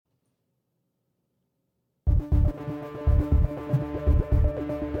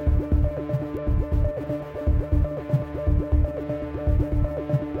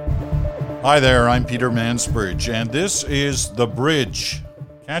Hi there, I'm Peter Mansbridge, and this is The Bridge.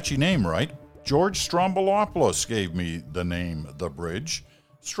 Catchy name, right? George Stroumboulopoulos gave me the name The Bridge.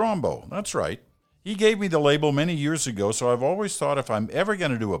 Strombo, that's right. He gave me the label many years ago, so I've always thought if I'm ever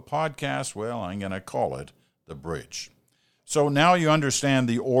going to do a podcast, well, I'm going to call it The Bridge. So now you understand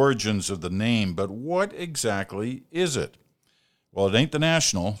the origins of the name, but what exactly is it? Well, it ain't the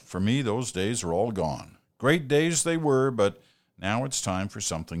National. For me, those days are all gone. Great days they were, but now it's time for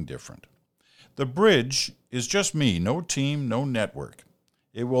something different. The Bridge is just me, no team, no network.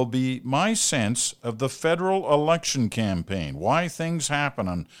 It will be my sense of the federal election campaign, why things happen,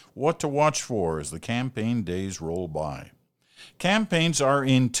 and what to watch for as the campaign days roll by. Campaigns are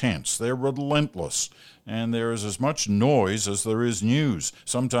intense, they're relentless, and there is as much noise as there is news,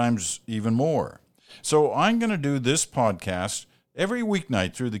 sometimes even more. So I'm going to do this podcast every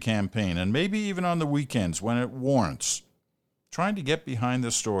weeknight through the campaign, and maybe even on the weekends when it warrants, trying to get behind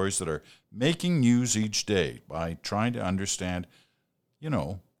the stories that are making news each day by trying to understand,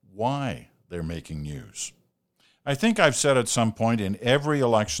 why they're making news. I think I've said at some point in every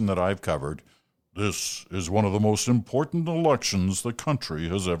election that I've covered, this is one of the most important elections the country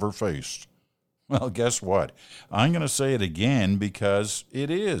has ever faced. Well, guess what? I'm going to say it again because it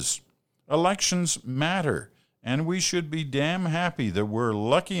is. Elections matter, and we should be damn happy that we're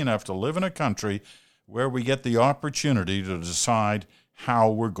lucky enough to live in a country where we get the opportunity to decide how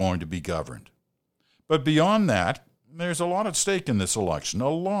we're going to be governed. But beyond that, there's a lot at stake in this election, a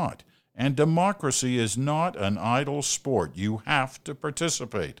lot. And democracy is not an idle sport. You have to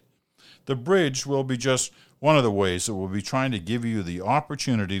participate. The Bridge will be just one of the ways that we'll be trying to give you the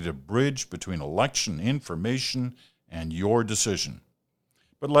opportunity to bridge between election information and your decision.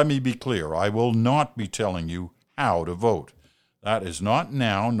 But let me be clear, I will not be telling you how to vote. That is not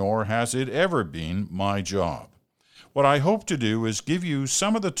now, nor has it ever been, my job. What I hope to do is give you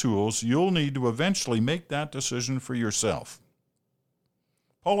some of the tools you'll need to eventually make that decision for yourself.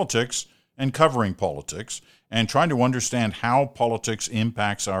 Politics and covering politics and trying to understand how politics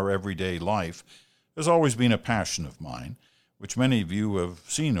impacts our everyday life has always been a passion of mine, which many of you have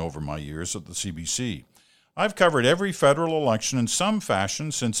seen over my years at the CBC. I've covered every federal election in some fashion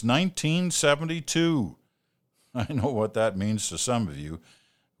since 1972. I know what that means to some of you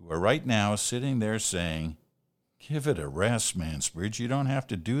who are right now sitting there saying, "Give it a rest, Mansbridge. You don't have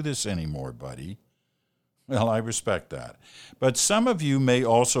to do this anymore, buddy." Well, I respect that. But some of you may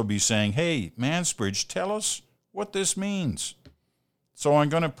also be saying, "Hey, Mansbridge, tell us what this means." So I'm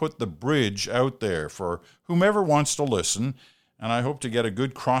going to put the bridge out there for whomever wants to listen, and I hope to get a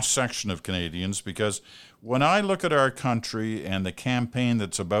good cross-section of Canadians, because when I look at our country and the campaign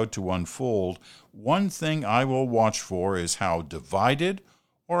that's about to unfold, one thing I will watch for is how divided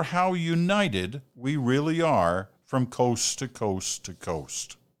or how united we really are from coast to coast to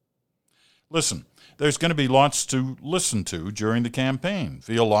coast. Listen, there's going to be lots to listen to during the campaign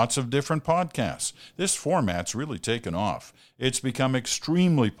via lots of different podcasts. This format's really taken off. It's become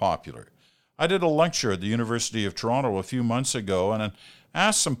extremely popular. I did a lecture at the University of Toronto a few months ago and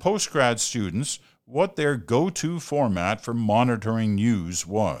asked some postgrad students what their go-to format for monitoring news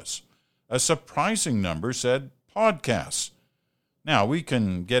was. A surprising number said podcasts. Now, we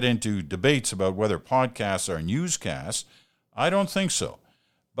can get into debates about whether podcasts are newscasts. I don't think so.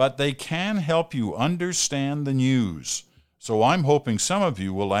 But they can help you understand the news. So I'm hoping some of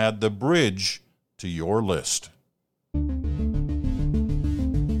you will add the bridge to your list.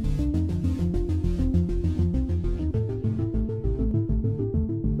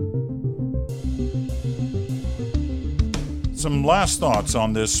 Some last thoughts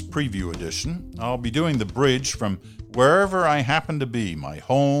on this preview edition. I'll be doing the bridge from wherever I happen to be, my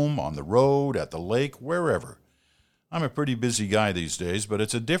home, on the road, at the lake, wherever. I'm a pretty busy guy these days, but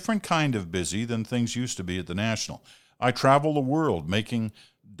it's a different kind of busy than things used to be at the National. I travel the world making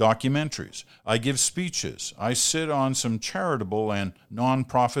documentaries. I give speeches. I sit on some charitable and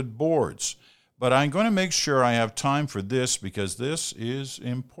nonprofit boards. But I'm going to make sure I have time for this because this is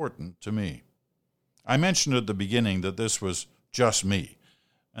important to me. I mentioned at the beginning that this was just me,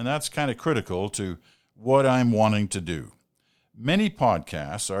 and that's kind of critical to what I'm wanting to do. Many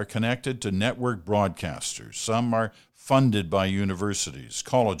podcasts are connected to network broadcasters. Some are funded by universities,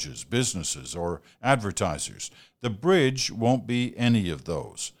 colleges, businesses, or advertisers. The bridge won't be any of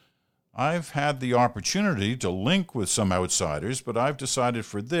those. I've had the opportunity to link with some outsiders, but I've decided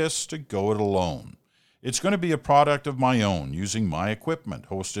for this to go it alone. It's going to be a product of my own, using my equipment,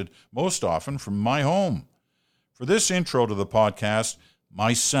 hosted most often from my home. For this intro to the podcast,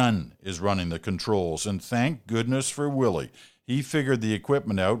 my son is running the controls, and thank goodness for Willie. He figured the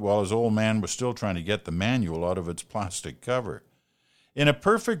equipment out while his old man was still trying to get the manual out of its plastic cover. In a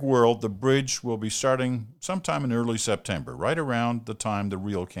perfect world, the bridge will be starting sometime in early September, right around the time the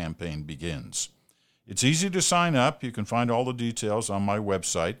real campaign begins. It's easy to sign up. You can find all the details on my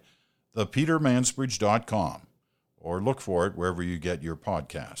website, thepetermansbridge.com, or look for it wherever you get your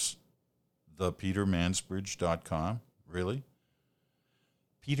podcasts. Thepetermansbridge.com? Really?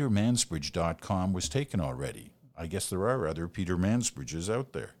 petermansbridge.com was taken already. I guess there are other Peter Mansbridges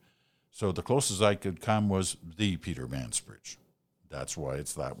out there. So the closest I could come was the Peter Mansbridge. That's why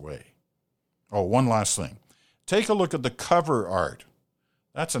it's that way. Oh, one last thing. Take a look at the cover art.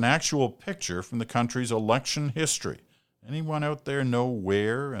 That's an actual picture from the country's election history. Anyone out there know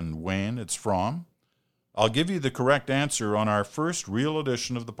where and when it's from? I'll give you the correct answer on our first real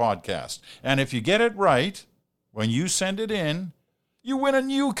edition of the podcast. And if you get it right, when you send it in, you win a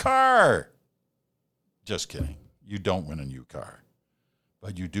new car. Just kidding. You don't win a new car.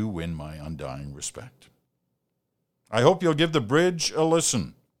 But you do win my undying respect. I hope you'll give The Bridge a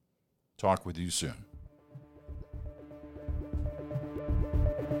listen. Talk with you soon.